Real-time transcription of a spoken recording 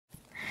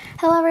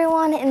Hello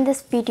everyone, in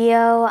this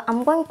video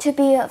I'm going to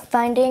be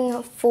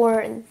finding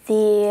for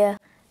the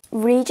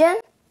region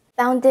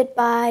bounded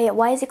by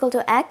y is equal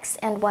to x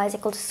and y is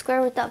equal to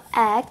square root of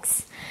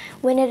x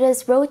when it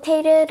is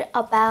rotated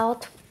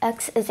about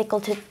x is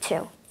equal to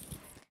 2.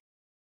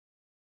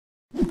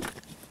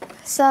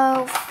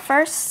 So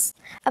first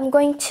I'm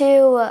going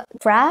to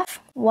graph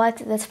what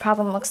this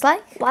problem looks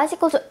like. Y is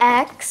equal to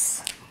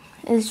x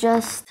is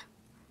just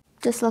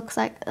looks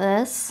like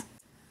this,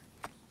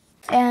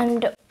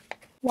 and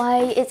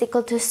y is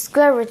equal to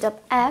square root of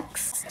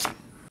x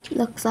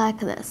looks like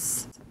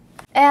this.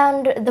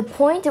 And the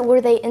point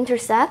where they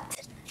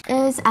intersect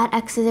is at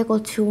x is equal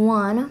to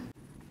 1,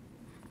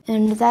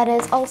 and that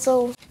is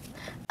also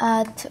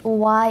at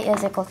y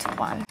is equal to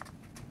 1.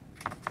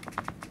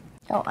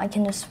 Oh, I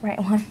can just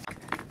write 1.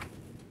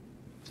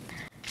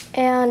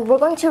 And we're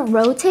going to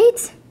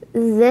rotate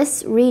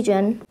this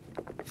region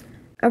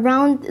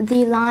around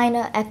the line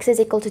x is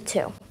equal to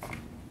 2.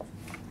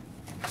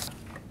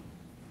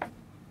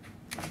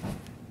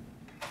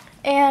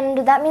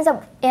 And that means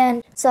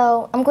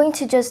so I'm going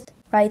to just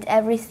write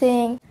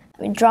everything,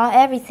 draw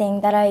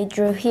everything that I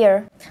drew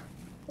here.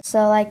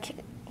 So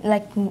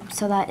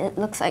so that it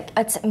looks like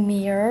it's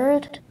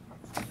mirrored.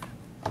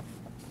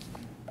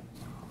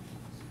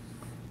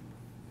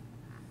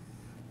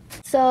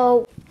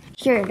 So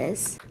here it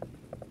is.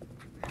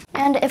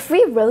 And if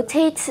we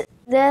rotate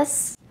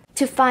this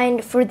to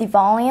find for the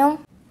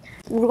volume,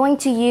 we're going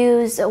to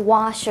use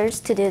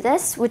washers to do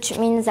this, which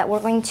means that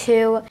we're going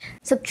to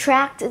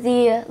subtract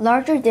the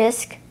larger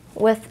disk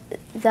with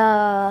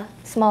the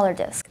smaller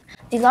disk.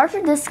 The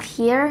larger disk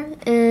here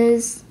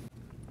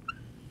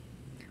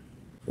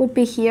would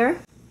be here.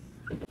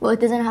 Well, it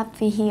doesn't have to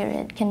be here.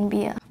 It can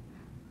be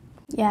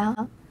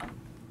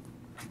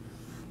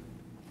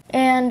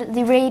and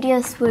the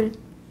radius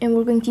and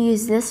we're going to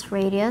use this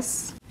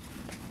radius.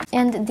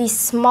 And the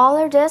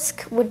smaller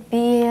disk would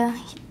be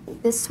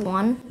this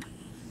one.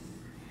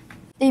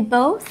 They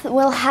both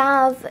will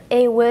have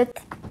a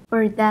width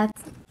or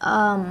depth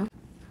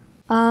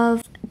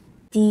of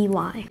dy.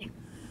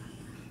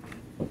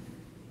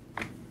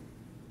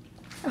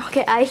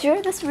 Okay, I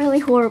drew this really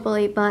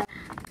horribly, but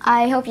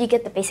I hope you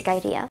get the basic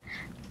idea.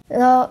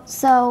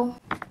 So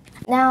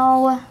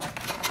now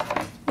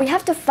we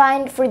have to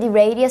find for the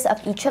radius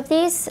of each of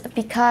these,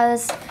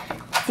 because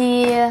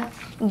the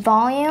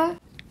volume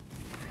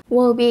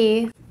will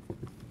be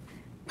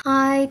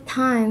pi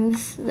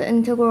times the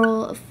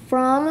integral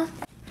from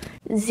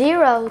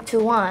 0 to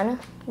 1.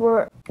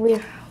 We're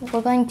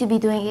going to be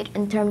doing it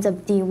in terms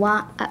of dy,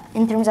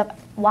 in terms of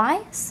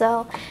y.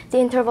 So the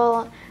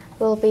interval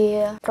will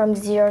be from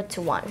 0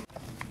 to 1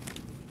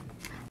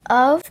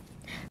 of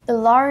the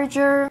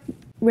larger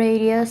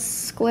radius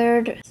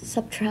squared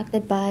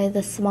subtracted by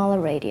the smaller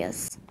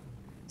radius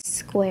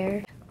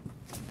squared.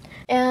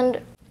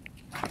 And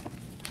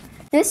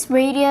this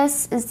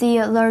radius is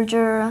the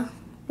larger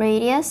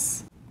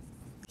radius,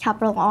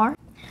 capital R,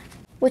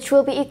 which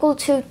will be equal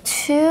to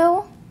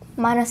 2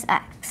 minus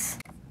x.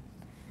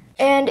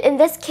 And in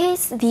this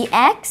case, the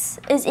x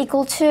is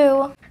equal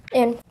to,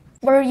 and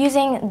we're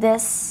using the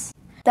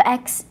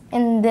x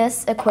in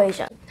this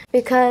equation,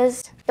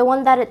 because the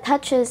one that it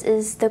touches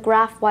is the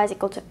graph y is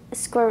equal to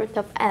square root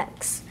of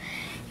x.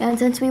 And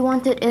since we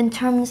want it in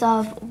terms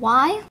of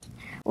y,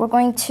 we're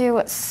going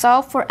to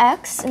solve for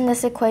x in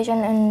this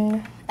equation,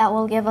 and that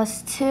will give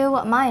us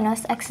 2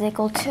 minus x is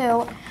equal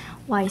to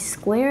y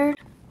squared.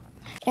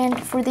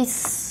 And for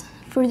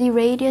the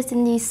radius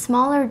in the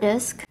smaller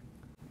disk,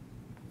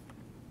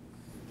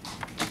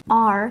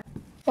 r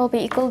will be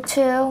equal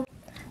to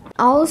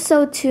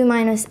also 2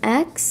 minus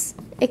x,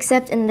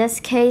 except in this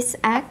case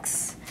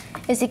x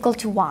is equal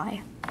to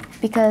y,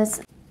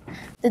 because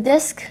the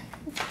disk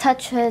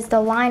touches the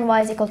line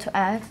y is equal to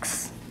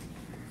x.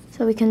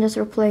 So we can just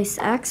replace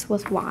x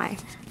with y.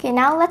 Okay,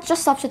 now let's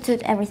just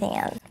substitute everything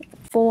in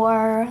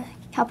for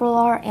capital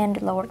R and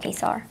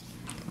lowercase r.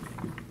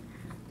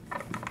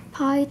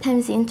 Pi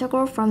times the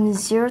integral from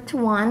 0 to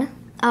 1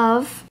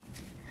 of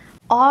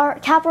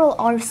capital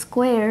R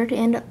squared,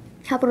 and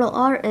capital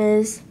R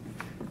is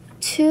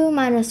 2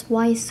 minus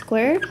y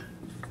squared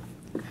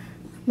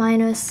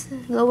minus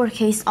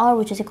lowercase r,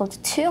 which is equal to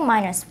 2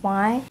 minus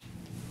y.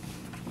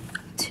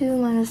 2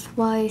 minus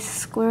y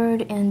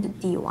squared and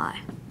dy.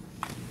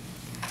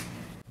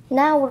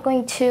 Now we're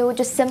going to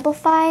just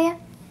simplify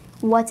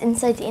what's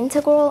inside the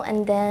integral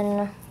and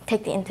then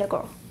take the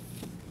integral.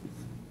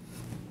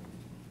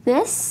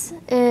 This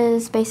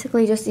is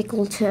basically just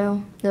equal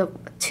to the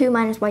 2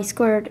 minus y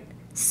squared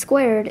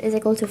is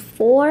equal to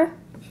 4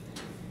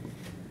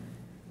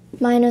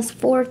 minus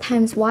 4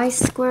 times y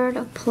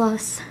squared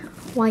plus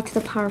y to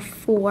the power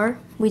 4.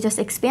 We just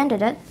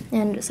expanded it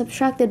and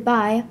subtracted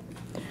by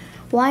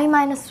 2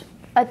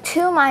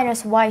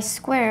 minus y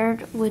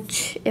squared,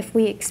 which if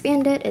we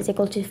expand it is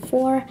equal to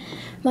 4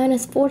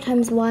 minus 4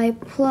 times y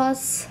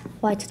plus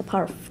y to the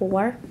power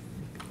 4.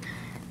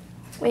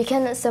 We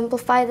can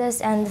simplify this,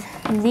 and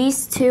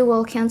these two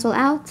will cancel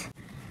out.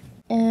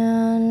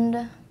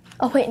 And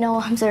oh wait,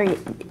 no, I'm sorry.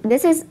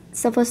 This is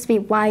supposed to be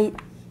y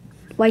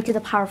y to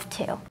the power of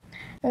 2.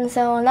 And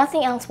so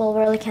nothing else will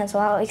really cancel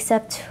out,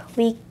 except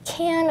we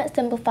can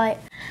simplify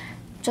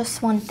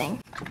just one thing.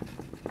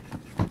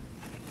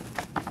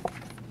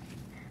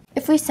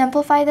 If we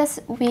simplify this,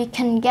 we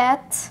can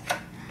get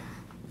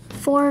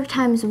 4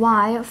 times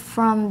y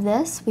from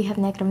this. We have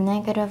negative,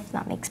 negative,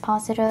 that makes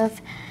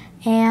positive.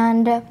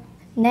 And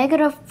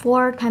negative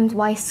 4 times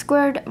y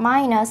squared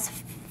minus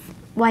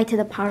y to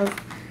the power of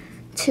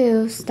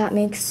 2, so that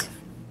makes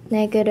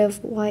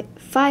negative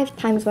 5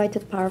 times y to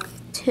the power of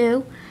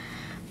 2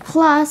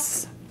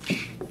 plus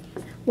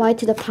y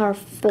to the power of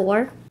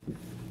 4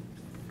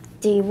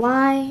 dy.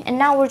 And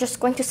now we're just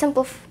going to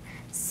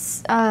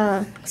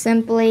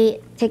simply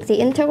take the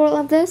integral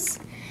of this,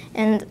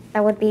 and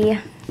that would be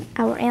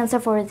our answer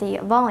for the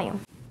volume.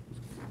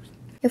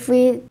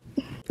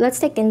 Let's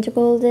take the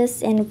integral of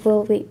this, and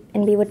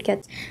we would get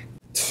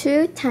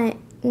 2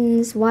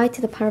 times y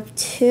to the power of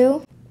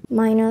 2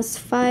 minus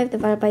 5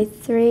 divided by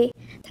 3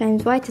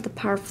 times y to the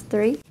power of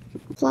 3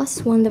 plus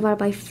 1 divided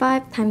by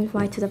 5 times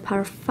y to the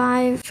power of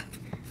 5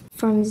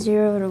 from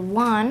 0 to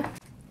 1.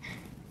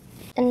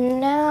 And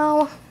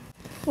now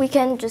we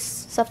can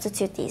just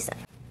substitute these in.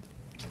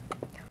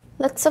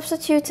 Let's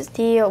substitute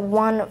the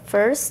 1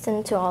 first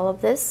into all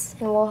of this,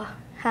 and we'll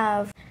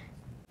have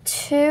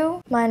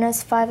 2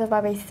 minus 5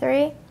 divided by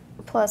 3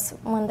 plus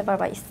 1 divided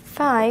by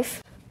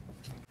 5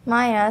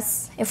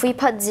 minus, if we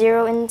put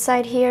 0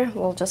 inside here,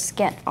 we'll just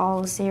get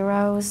all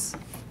zeros.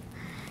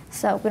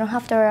 So we don't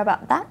have to worry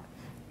about that.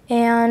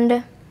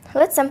 And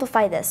let's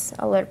simplify this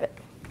a little bit.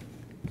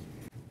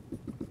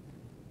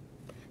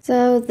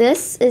 So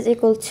this is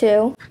equal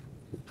to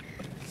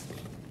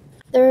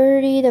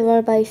 30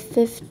 divided by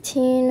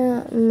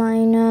 15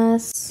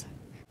 minus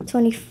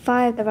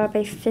 25 divided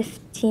by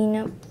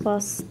 15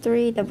 plus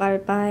 3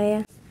 divided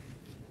by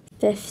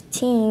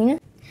 15.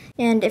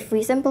 And if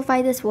we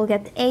simplify this, we'll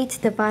get 8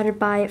 divided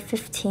by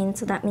 15.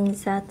 So that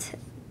means that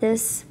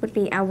this would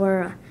be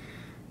our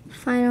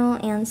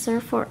final answer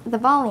for the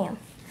volume.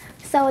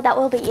 So that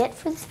will be it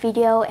for this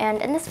video.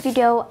 And in this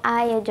video,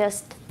 I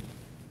just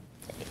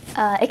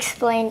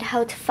explained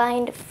how to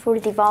find for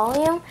the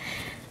volume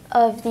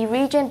of the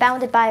region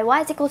bounded by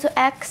y is equal to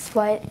x,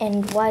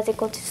 and y is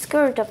equal to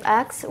square root of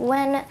x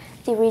when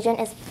the region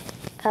is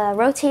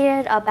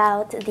rotated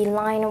about the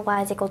line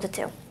y is equal to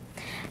 2.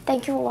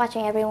 Thank you for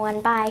watching,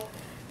 everyone. Bye.